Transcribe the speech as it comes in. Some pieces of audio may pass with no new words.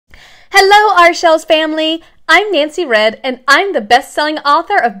Our Shelves family! I'm Nancy Red, and I'm the best-selling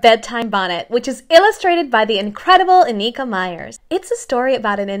author of Bedtime Bonnet, which is illustrated by the incredible Nneka Myers. It's a story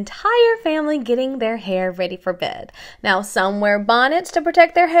about an entire family getting their hair ready for bed. Now, some wear bonnets to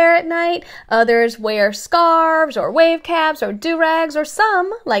protect their hair at night, others wear scarves or wave caps or durags, or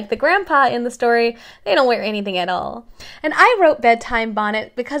some, like the grandpa in the story, they don't wear anything at all. And I wrote Bedtime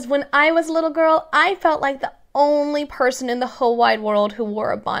Bonnet because when I was a little girl, I felt like the only person in the whole wide world who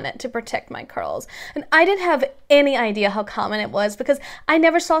wore a bonnet to protect my curls. And I didn't have any idea how common it was because I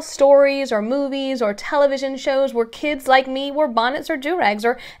never saw stories or movies or television shows where kids like me wore bonnets or durags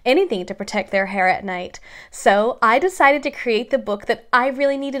or anything to protect their hair at night. So I decided to create the book that I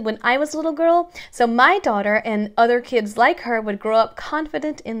really needed when I was a little girl, so my daughter and other kids like her would grow up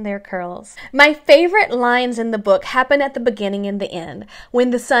confident in their curls. My favorite lines in the book happen at the beginning and the end.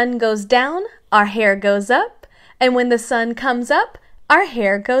 When the sun goes down, our hair goes up. And when the sun comes up, our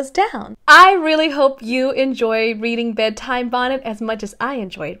hair goes down. I really hope you enjoy reading Bedtime Bonnet as much as I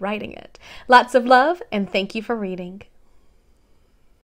enjoyed writing it. Lots of love, and thank you for reading.